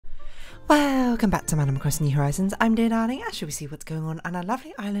Welcome back to Animal Crossing New Horizons. I'm dear darling, and shall we see what's going on our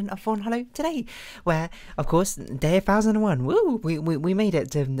lovely island of Fawnhollow today, where, of course, day 1001. Woo! We made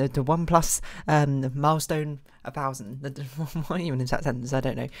it to the 1+ milestone 1000. What even is that sentence? I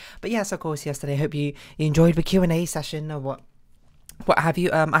don't know. But yes, of course, yesterday. I hope you enjoyed the Q&A session or what have you.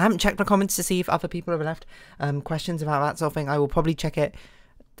 I haven't checked the comments to see if other people have left questions about that sort of thing. I will probably check it.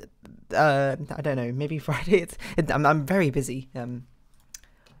 I don't know. Maybe Friday. I'm very busy.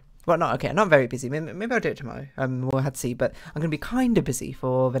 Well, not very busy. Maybe I'll do it tomorrow. We'll have to see. But I'm going to be kind of busy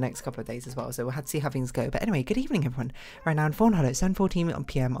for the next couple of days as well. So we'll have to see how things go. But anyway, good evening, everyone. Right now in Fawnhallow, it's 7:14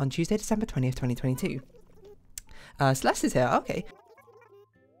 PM on Tuesday, December 20th, 2022. Celeste is here. Okay.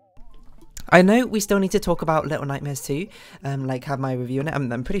 I know we still need to talk about Little Nightmares 2. Like have my review on it.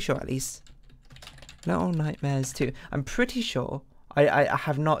 I'm pretty sure at least. Little Nightmares 2. I'm pretty sure I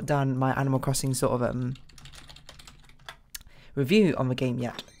have not done my Animal Crossing sort of review on the game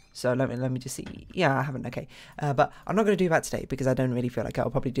yet. So let me just see. Yeah, I haven't. Okay, but I'm not going to do that today because I don't really feel like I'll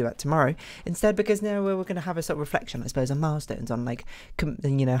probably do that tomorrow instead. Because now we're going to have a sort of reflection, I suppose, on milestones, on like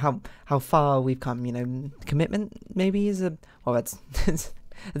you know how far we've come. You know, commitment maybe is a that's it's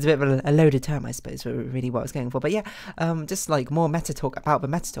a bit of a loaded term, I suppose, for really what I was going for. But yeah, just like more meta talk about the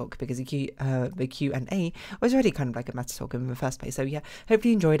meta talk because the Q&A was already kind of like a meta talk in the first place. So yeah,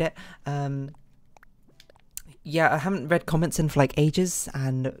 hopefully you enjoyed it. Yeah, I haven't read comments in for like ages,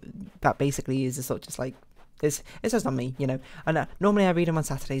 and that basically is a sort of just like it's just not me, you know. And normally I read them on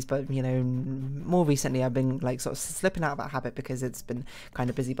Saturdays, but you know, more recently I've been like sort of slipping out of that habit because it's been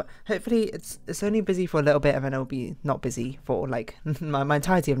kind of busy. But hopefully it's only busy for a little bit, and then it'll be not busy for like my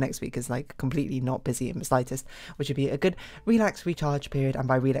entirety of next week is like completely not busy in the slightest, which would be a good relax recharge period. And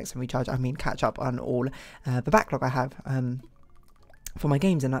by relax and recharge, I mean catch up on all the backlog I have. For my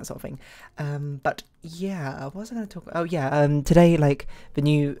games and that sort of thing. But yeah, what was I going to talk about? Oh yeah, today, like, the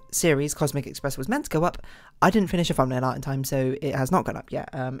new series, Cosmic Express, was meant to go up. I didn't finish a thumbnail art in time, so it has not gone up yet.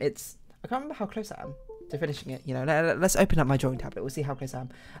 I can't remember how close I am to finishing it, you know. Let's open up my drawing tablet, we'll see how close I am.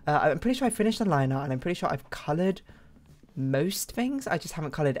 I'm pretty sure I finished the line art, and I'm pretty sure I've coloured most things. I just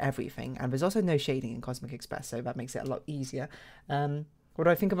haven't coloured everything, and there's also no shading in Cosmic Express, so that makes it a lot easier. What do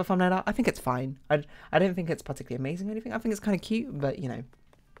I think of a thumbnail art? I think it's fine. I don't think it's particularly amazing or anything. I think it's kind of cute, but you know,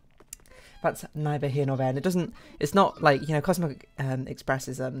 that's neither here nor there. And it's not like, you know, Cosmic Express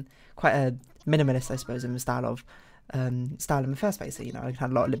is quite a minimalist, I suppose, in the style in the first place. So you know, I had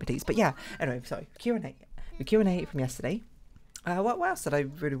a lot of liberties. But yeah, anyway, sorry. Q&A. The Q&A from yesterday. What else did I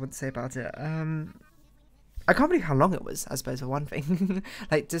really want to say about it? I can't believe how long it was, I suppose, for one thing.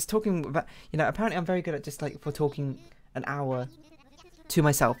 Like just talking about, you know, apparently I'm very good at just like for talking an hour to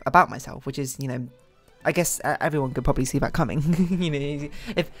myself about myself, which is, you know, I guess everyone could probably see that coming. You know,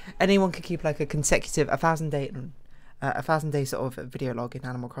 if anyone could keep like a consecutive 1,000 day sort of video log in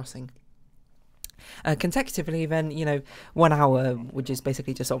Animal Crossing consecutively, then you know 1 hour, which is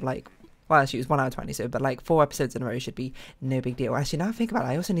basically just sort of like, well, actually it was 1 hour 20, so but like 4 episodes in a row should be no big deal. Actually, now I think about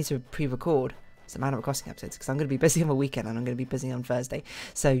it, I also need to pre-record some Animal Crossing episodes because I'm going to be busy on the weekend and I'm going to be busy on Thursday,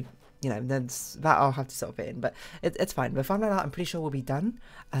 so you know, that I'll have to sort of fit in, but it's fine. The thumbnail art I'm pretty sure will be done,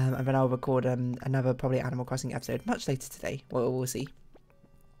 and then I'll record another probably Animal Crossing episode much later today. We'll see.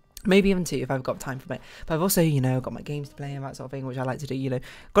 Maybe even 2 if I've got time for it. But I've also, you know, got my games to play and that sort of thing, which I like to do. You know,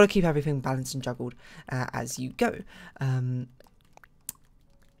 got to keep everything balanced and juggled as you go.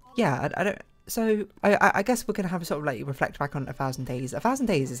 Yeah, I don't. So I guess we're gonna have a sort of like reflect back on 1,000 days. 1,000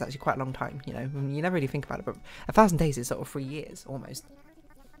 days is actually quite a long time. You know, you never really think about it, but 1,000 days is sort of 3 years almost.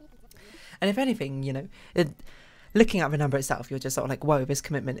 And if anything, you know, looking at the number itself, you're just sort of like, whoa, this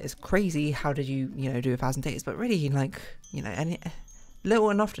commitment is crazy. How did you, you know, do 1,000 days? But really, like, you know, any little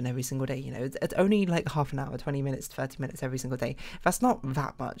and often every single day, you know, it's only like half an hour, 20 minutes to 30 minutes every single day. That's not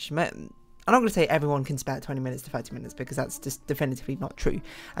that much. I'm not going to say everyone can spare 20 minutes to 30 minutes because that's just definitively not true.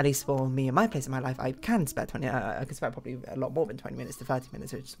 At least for me and my place in my life, I can spare I can spare probably a lot more than 20 minutes to 30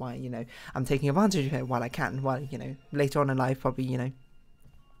 minutes, which is why, you know, I'm taking advantage of it while I can, while, you know, later on in life, probably, you know,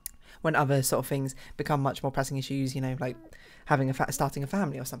 when other sort of things become much more pressing issues, you know, like having starting a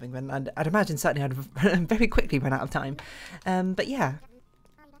family or something, then I'd imagine certainly I'd very quickly run out of time. But yeah,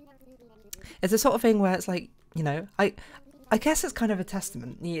 it's the sort of thing where it's like, you know, I guess it's kind of a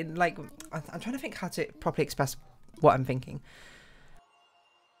testament. Like, I'm trying to think how to properly express what I'm thinking.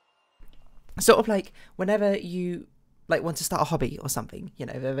 Sort of like whenever you like want to start a hobby or something, you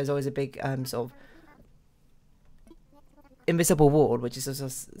know, there's always a big sort of invisible wall, which is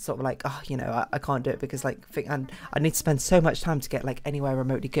just sort of like, oh, you know, I can't do it because like and I need to spend so much time to get like anywhere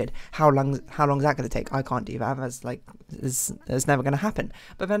remotely good. How long is that going to take? I can't do that. That's like it's never going to happen.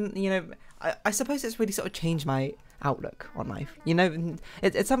 But then, you know, I suppose it's really sort of changed my outlook on life. You know,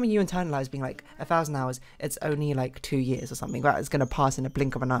 it's something you internalize, being like 1,000 hours, it's only like 2 years or something. That is going to pass in a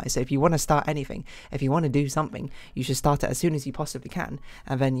blink of an eye. So if you want to start anything, if you want to do something, you should start it as soon as you possibly can.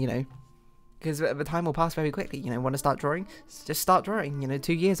 And then, you know, because the time will pass very quickly. You know, want to start drawing? Just start drawing. You know,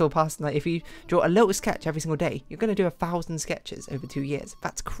 2 years will pass. Like if you draw a little sketch every single day, you're going to do 1,000 sketches over 2 years.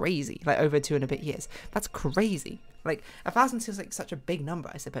 That's crazy. Like over 2 and a bit years. That's crazy. Like 1,000 feels like such a big number,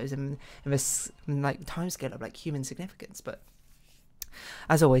 I suppose, in this like time scale of like human significance. But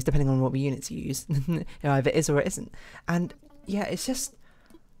as always, depending on what units you use, you know, either it is or it isn't. And yeah, it's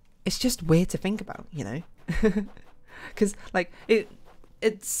just weird to think about, you know, because like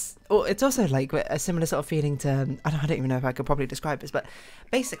it's also like a similar sort of feeling to I don't even know if I could probably describe this, but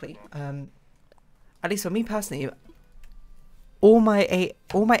basically, at least for me personally, all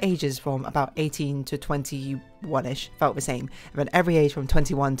my ages from about 18 to 21ish felt the same, and then every age from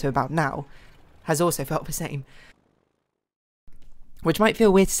 21 to about now has also felt the same, which might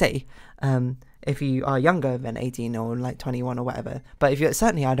feel weird to say if you are younger than 18 or like 21 or whatever. But if you're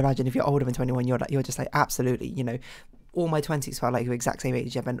certainly, I'd imagine if you're older than 21, you're just like absolutely, you know, all my 20s felt like the exact same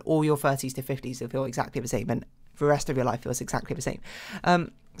age, and then all your 30s to 50s will feel exactly the same, and the rest of your life feels exactly the same.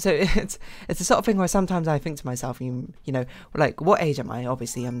 So it's the sort of thing where sometimes I think to myself, you know, like, what age am I?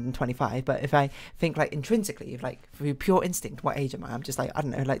 Obviously I'm 25, but if I think like intrinsically, like through pure instinct, what age am I? I'm just like, I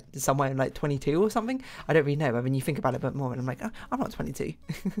don't know, like somewhere like 22 or something. I don't really know. I mean, you think about it a bit more, and I'm like, oh, I'm not 22.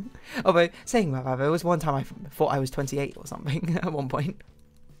 Although saying that, there was one time I thought I was 28 or something at one point.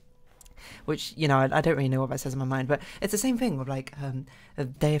 Which, you know, I don't really know what that says in my mind, but it's the same thing with like a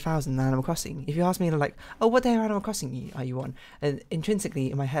day 1,000 Animal Crossing. If you ask me like, oh, what day of Animal Crossing are you on? And intrinsically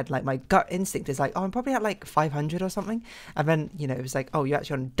in my head, like my gut instinct is like, oh, I'm probably at like 500 or something. And then, you know, it was like, oh, you're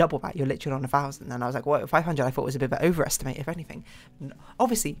actually on double that. You're literally on 1,000. And I was like, well, 500 I thought was a bit of an overestimate, if anything.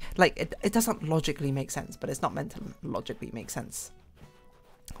 Obviously, like it doesn't logically make sense, but it's not meant to logically make sense.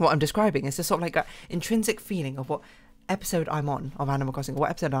 What I'm describing is just sort of like an intrinsic feeling of what episode I'm on of Animal Crossing, what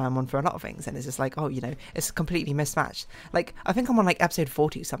episode I'm on for a lot of things, and it's just like, oh, you know, it's completely mismatched. Like I think I'm on like episode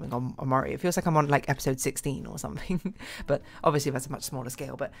 40 or something on Mario. It feels like I'm on like episode 16 or something. But obviously that's a much smaller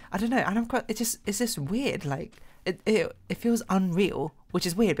scale. But I don't know, and it's just weird. Like it feels unreal, which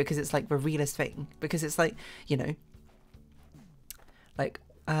is weird because it's like the realest thing, because it's like, you know, like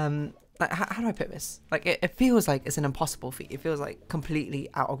how do I put this? Like, it feels like it's an impossible feat. It feels like completely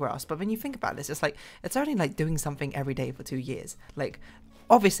out of grasp. But when you think about this, it's like, it's only like doing something every day for 2 years. Like,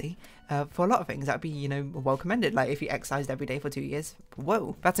 obviously, for a lot of things, that'd be, you know, well commended. Like, if you exercised every day for 2 years,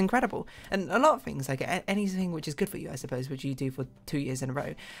 whoa, that's incredible. And a lot of things, like anything which is good for you, I suppose, which you do for 2 years in a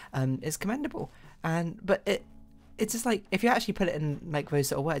row, is commendable. But it's just like, if you actually put it in like those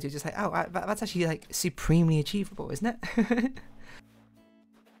sort of words, you're just like, oh, that's actually like supremely achievable, isn't it?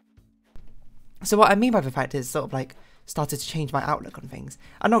 So what I mean by the fact is sort of like started to change my outlook on things.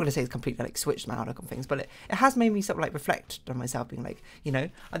 I'm not going to say it's completely like switched my outlook on things, but it has made me sort of like reflect on myself, being like, you know,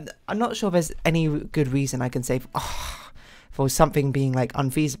 I'm not sure there's any good reason I can say for something being like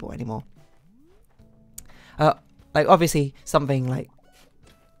unfeasible anymore. Like obviously something like,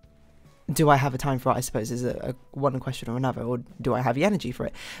 do I have a time for it, I suppose, is a one question or another, or do I have the energy for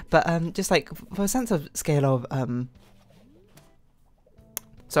it? But just like for a sense of scale of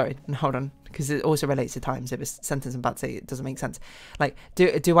sorry, hold on, because it also relates to time, so this sentence I'm about to say, it doesn't make sense. Like,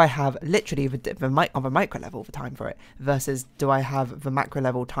 do I have literally on the micro level the time for it, versus do I have the macro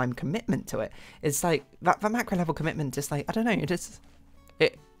level time commitment to it? It's like, that macro level commitment, just like, I don't know,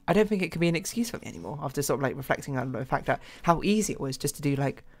 I don't think it can be an excuse for me anymore, after sort of like reflecting on the fact that how easy it was just to do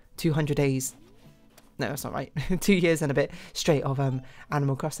like 200 days, no, that's not right, 2 years and a bit straight of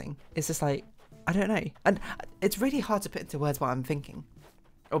Animal Crossing. It's just like, I don't know, and it's really hard to put into words what I'm thinking.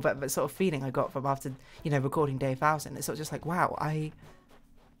 Or that sort of feeling I got from after, you know, recording day 1,000. It's sort of just like, wow, I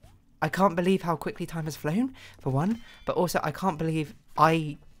can't believe how quickly time has flown, for one. But also, I can't believe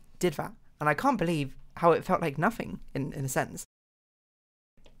I did that. And I can't believe how it felt like nothing, in a sense.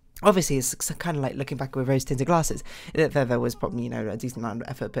 Obviously, it's kind of like looking back with rose-tinted glasses. There was probably, you know, a decent amount of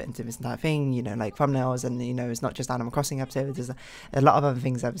effort put into this entire thing, you know, like thumbnails, and, you know, it's not just Animal Crossing episodes, there's a lot of other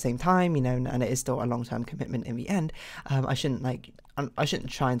things at the same time, you know, and it is still a long-term commitment in the end. I shouldn't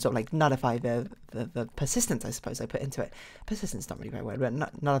try and sort of like nullify the persistence, I suppose, I put into it. Persistence is not really the right word,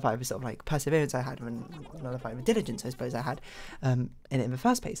 but nullify the sort of like perseverance I had, and nullify the diligence, I suppose, I had in it in the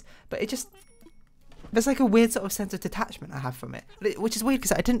first place. But it just, there's like a weird sort of sense of detachment I have from it, which is weird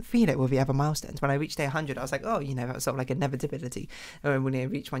because I didn't feel it with the other milestones. When I reached day 100, I was like, oh, you know, that was sort of like inevitability. And when I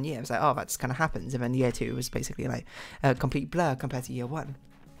reached 1 year, I was like, oh, that just kind of happens. And then year 2 was basically like a complete blur compared to year 1.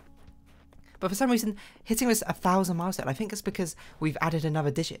 But for some reason, hitting this 1,000 milestone, I think it's because we've added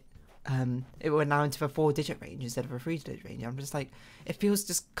another digit. We're now into the 4-digit range instead of a 3-digit range. I'm just like, it feels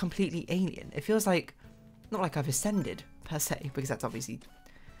just completely alien. It feels like, not like I've ascended per se, because that's obviously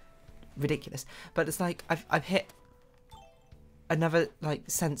ridiculous, but it's like I've hit another like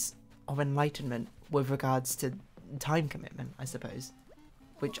sense of enlightenment with regards to time commitment, I suppose,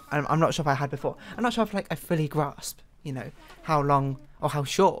 which I'm not sure if I had before. I'm not sure if like I fully grasp, you know, how long or how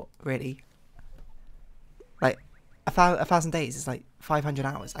short really. Like 1,000 days is like 500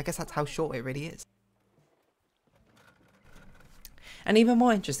 hours. I guess that's how short it really is. And even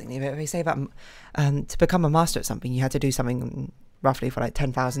more interestingly, if they say that to become a master at something, you had to do something roughly for like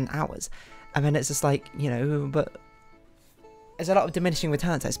 10,000 hours. And then it's just like, you know, but there's a lot of diminishing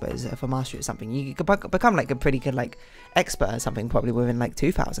returns, I suppose, for mastery at something. You could become like a pretty good like expert at something probably within like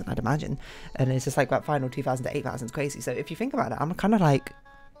 2,000, I'd imagine. And it's just like that final 2,000 to 8,000 is crazy. So if you think about it, I'm kind of like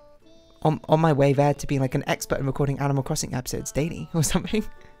on my way there to being like an expert in recording Animal Crossing episodes daily or something.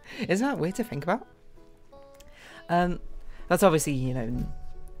 Isn't that weird to think about? That's obviously, you know,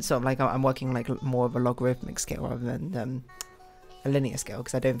 sort of like I'm working like more of a logarithmic scale rather than a linear scale,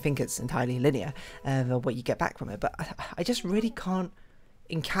 because I don't think it's entirely linear what you get back from it. But I just really can't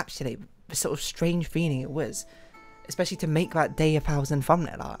encapsulate the sort of strange feeling it was, especially to make that day 1,000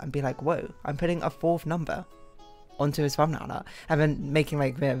 thumbnail art and be like, whoa, I'm putting a 4th number onto his thumbnail art, and then making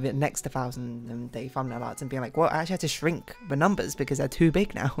like the next 1,000 day thumbnail arts and being like, well, I actually had to shrink the numbers because they're too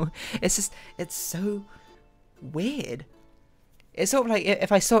big now. It's so weird. It's sort of like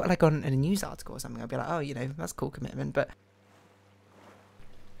if I saw it like on a news article or something, I'd be like, oh, you know, that's cool commitment. But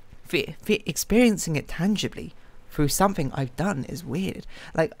for experiencing it tangibly through something I've done is weird.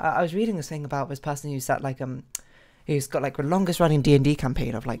 Like I was reading this thing about this person who sat like who's got like the longest running D&D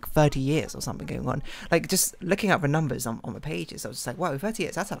campaign of like 30 years or something going on. Like just looking at the numbers on the pages, I was just like, wow, 30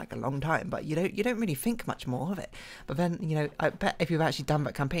 years, that's like a long time, but you don't really think much more of it. But then, you know, I bet if you've actually done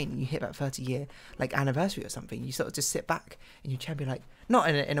that campaign and you hit that 30-year like anniversary or something, you sort of just sit back and you try to be like, not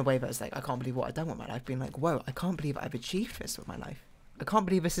in a way that's like, I can't believe what I've done with my life, being like, whoa, I can't believe I've achieved this with my life. I can't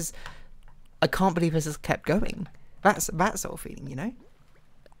believe this has kept going. That's that sort of feeling, you know?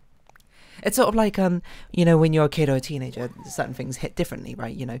 It's sort of like, you know, when you're a kid or a teenager, certain things hit differently,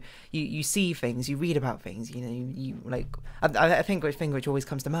 right? You know, you see things, you read about things, you know, you like, I think the thing which always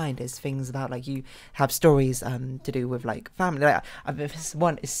comes to mind is things about, like, you have stories to do with, like, family. Like, this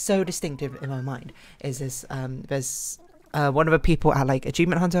one is so distinctive in my mind, is this, there's one of the people at, like,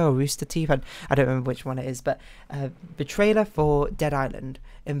 Achievement Hunter or Rooster Teeth, I don't remember which one it is, but the trailer for Dead Island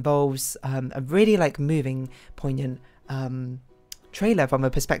involves a really, like, moving, poignant, trailer from a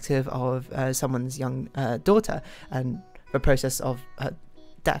perspective of someone's young daughter and the process of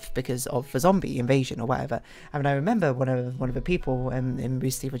death because of the zombie invasion or whatever. I mean, I remember one of the people in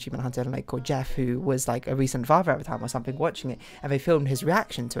Rooster Teeth Achievement Hunter, like, called Jeff, who was like a recent father at the time or something, watching it, and they filmed his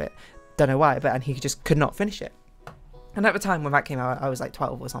reaction to it. Don't know why, and he just could not finish it. And at the time when that came out, I was like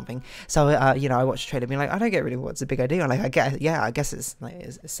 12 or something. So, you know, I watched the trailer being like, I don't get really what's the big idea. Like, I guess it's like,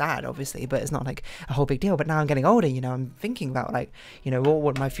 it's sad, obviously, but it's not like a whole big deal. But now I'm getting older, you know, I'm thinking about, like, you know, what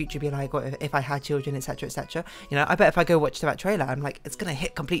would my future be like, what if I had children, etc., etc. You know, I bet if I go watch that trailer, I'm like, it's going to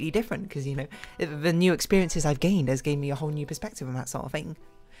hit completely different because, you know, the new experiences I've gained has given me a whole new perspective on that sort of thing.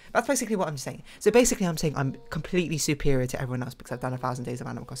 That's basically what I'm saying. So basically I'm saying I'm completely superior to everyone else because I've done 1,000 days of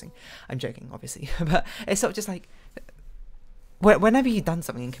Animal Crossing. I'm joking, obviously. But it's sort of just like, whenever you've done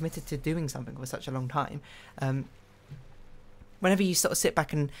something and committed to doing something for such a long time, whenever you sort of sit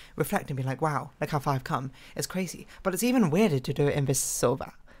back and reflect and be like, wow, look how far I've come, it's crazy. But it's even weirder to do it in this sort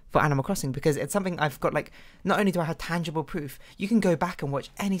of for Animal Crossing, because it's something I've got, like, not only do I have tangible proof, you can go back and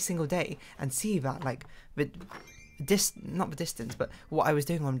watch any single day and see that, like, not the distance, but what I was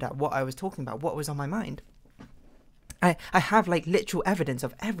doing on that, what I was talking about, what was on my mind. I have, like, literal evidence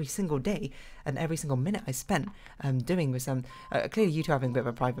of every single day and every single minute I spent doing this. Clearly you two are having a bit of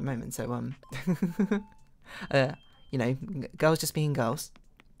a private moment, so you know, girls just being girls.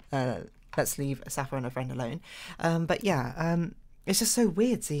 Let's leave Sappho and her friend alone. But yeah, it's just so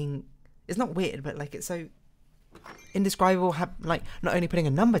weird seeing. It's not weird, but, like, it's so indescribable. Like, not only putting a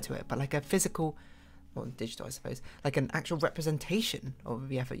number to it, but, like, a physical. Well, digital, I suppose, like an actual representation of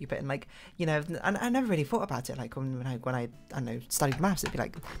the effort you put in. Like, you know, and I never really thought about it. Like when I don't know, studied maths, it'd be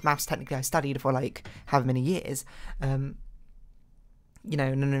like, maths technically I studied for like however many years, you know,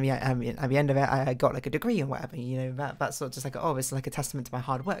 and then at the end of it, I got like a degree and whatever, you know, that's sort of just like, oh, it's like a testament to my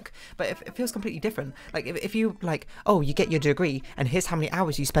hard work. But it feels completely different. Like if you like, oh, you get your degree and here's how many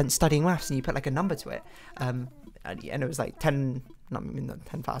hours you spent studying maths, and you put like a number to it, and it was like 10, not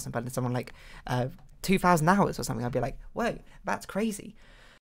 10,000, but someone like 2,000 hours or something, I'd be like, whoa, that's crazy.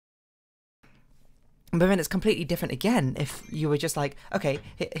 But then it's completely different again if you were just like, okay,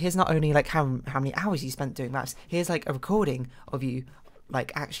 here's not only like how many hours you spent doing maths, here's like a recording of you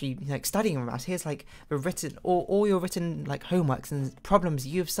like actually like studying maths, here's like the written, all your written like homeworks and problems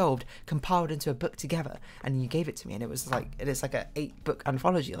you've solved compiled into a book together, and you gave it to me, and it's like a 8-book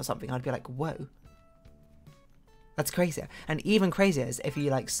anthology or something. I'd be like, whoa, that's crazier. And even crazier is if you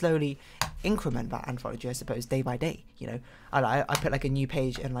like slowly increment that anthology, I suppose, day by day, you know. I put like a new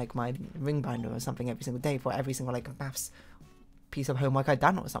page in like my ring binder or something every single day for every single like maths piece of homework I'd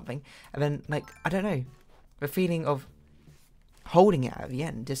done or something, and then like, I don't know, the feeling of holding it at the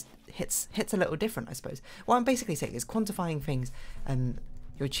end just hits a little different, I suppose. What I'm basically saying is quantifying things and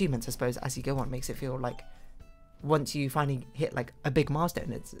your achievements, I suppose, as you go on, makes it feel like once you finally hit like a big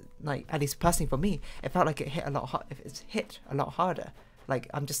milestone, it's like, at least personally for me, it felt like it hit a lot if it's hit a lot harder. Like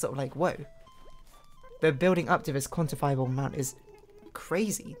I'm just sort of like, whoa, the building up to this quantifiable amount is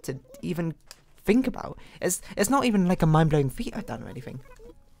crazy to even think about. It's not even like a mind-blowing feat I've done or anything.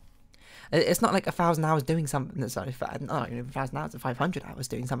 It's not like 1,000 hours doing something that's like, not even 1,000 hours, 500 hours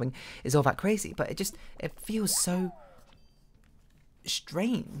doing something is all that crazy, but it feels so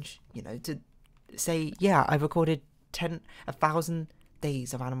strange, you know, to say, yeah, I've recorded 1,000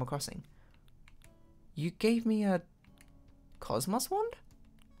 days of Animal Crossing. You gave me a Cosmos wand?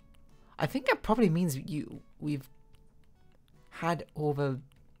 I think that probably means we've had all the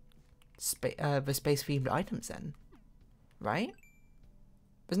space themed items then, right?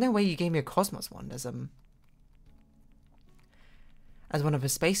 There's no way you gave me a Cosmos wand as one of the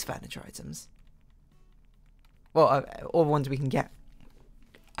space furniture items. Well, all the ones we can get.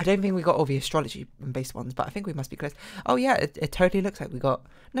 I don't think we got all the astrology based ones, but I think we must be close. Oh yeah, it totally looks like we got...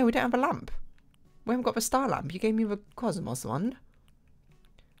 No, we don't have a lamp. We haven't got the star lamp. You gave me the Cosmos wand.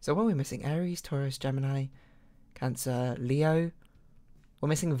 So what are we missing? Aries, Taurus, Gemini, Cancer, Leo. We're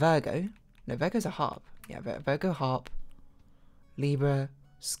missing Virgo. No, Virgo's a harp. Yeah, Virgo, harp, Libra,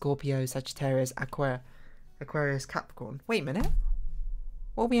 Scorpio, Sagittarius, Aquarius, Capricorn. Wait a minute.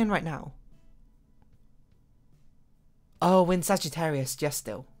 What are we in right now? Oh, we're in Sagittarius, just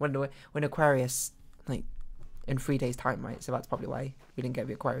still. We're in Aquarius, like, in 3 days' time, right? So that's probably why we didn't get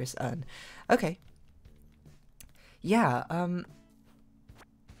the Aquarius urn. Okay. Yeah,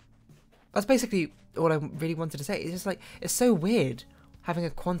 that's basically all I really wanted to say. It's just like, it's so weird having a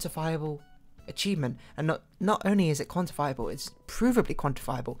quantifiable achievement, and not only is it quantifiable, it's provably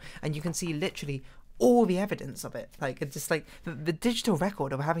quantifiable, and you can see literally all the evidence of it. Like, it's just like the digital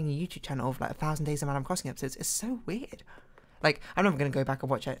record of having a YouTube channel of like 1,000 days of Animal Crossing episodes is so weird. Like, I'm never going to go back and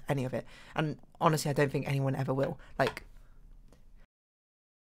watch any of it, and honestly I don't think anyone ever will. Like,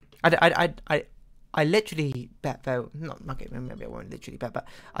 I literally bet, though, maybe I won't literally bet, but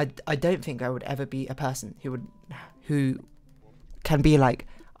I don't think there would ever be a person who can be like,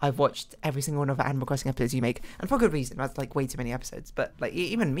 I've watched every single one of the Animal Crossing episodes you make, and for good reason. That's like way too many episodes. But like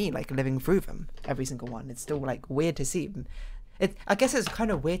even me, like living through them, every single one, it's still like weird to see. I guess it's kind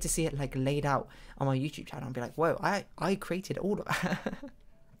of weird to see it like laid out on my YouTube channel and be like, whoa, I created all of that.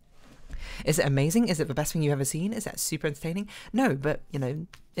 Is it amazing? Is it the best thing you've ever seen? Is that super entertaining? No, but you know,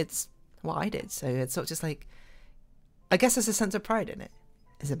 it's what I did. So it's sort of just like, I guess there's a sense of pride in it,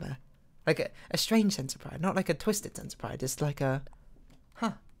 isn't there? Like a strange sense of pride, not like a twisted sense of pride. It's like a,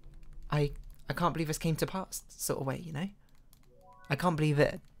 huh. I can't believe this came to pass sort of way, you know? I can't believe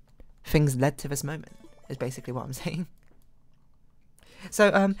that things led to this moment, is basically what I'm saying.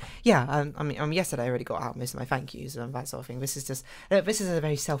 So, yeah, I mean, yesterday I already got out most of my thank yous and that sort of thing. This is a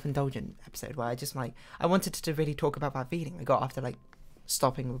very self-indulgent episode where I wanted to really talk about that feeling I got after, like,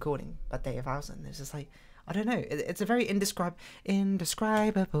 stopping recording that day of 1,000. It's just like, I don't know, it's a very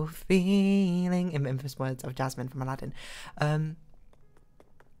indescribable feeling, in infamous words of Jasmine from Aladdin.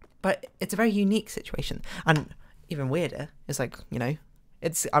 But it's a very unique situation, and even weirder, it's like, you know,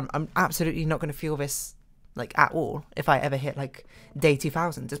 I'm absolutely not going to feel this, like, at all if I ever hit, like, day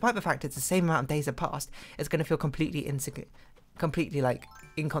 2,000. Despite the fact it's the same amount of days have passed, it's going to feel completely, like,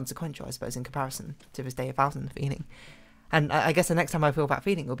 inconsequential, I suppose, in comparison to this day 1,000 feeling. And I guess the next time I feel that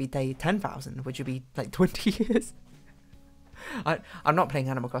feeling will be day 10,000, which would be, like, 20 years. I'm not playing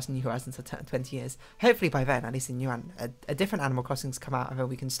Animal Crossing New Horizons for 20 years. Hopefully by then, at least in a different Animal Crossings come out, and then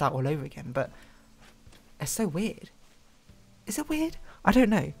we can start all over again. But it's so weird. Is it weird? I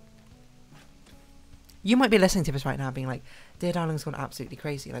don't know. You might be listening to this right now being like, Dear Darling's gone absolutely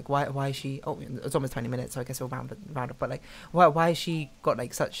crazy. Like, why is she? Oh, it's almost 20 minutes, so I guess we'll round up. But like, why has she got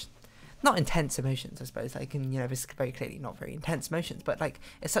like such, not intense emotions, I suppose. Like, and it's very clearly not very intense emotions, but like,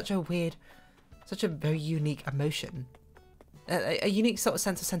 it's such a weird, such a very unique emotion, a unique sort of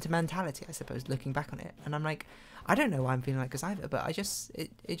sense of sentimentality, I suppose, looking back on it. And I'm like, I don't know why I'm feeling like this either, but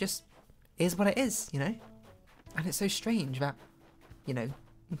it just is what it is, And it's so strange that,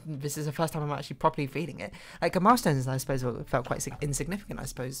 this is the first time I'm actually properly feeling it. Like, milestones, I suppose, felt quite insignificant, I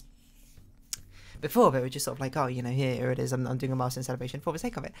suppose. Before, they were just sort of like, oh, here it is, I'm doing a milestone celebration for the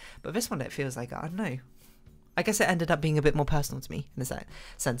sake of it. But this one, it feels like, I don't know. I guess it ended up being a bit more personal to me, in a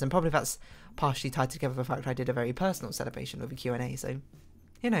sense. And probably that's partially tied together with the fact I did a very personal celebration with a Q&A, so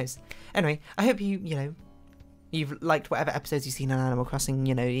who knows. Anyway, I hope you've liked whatever episodes you've seen on Animal Crossing,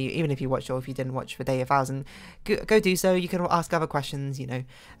 even if you watched or if you didn't watch for Day 1000, go do so. You can ask other questions,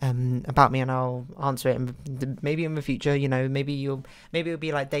 about me, and I'll answer it. Maybe in the future, maybe it'll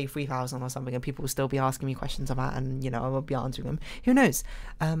be like Day 3000 or something, and people will still be asking me questions on that, and I will be answering them. Who knows?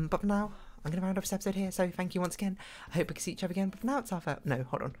 But for now, I'm gonna round off this episode here. So thank you once again. I hope we can see each other again. But for now, it's our no,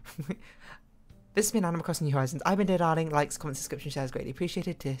 hold on. This has been Animal Crossing New Horizons. I've been Dear Darling. Likes, comments, subscription, shares greatly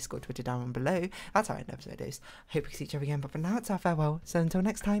appreciated. Discord, Twitter down below. That's how I end episode is. Hope we can see each other again. But for now, it's our farewell. So until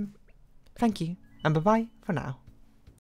next time, thank you and bye bye for now.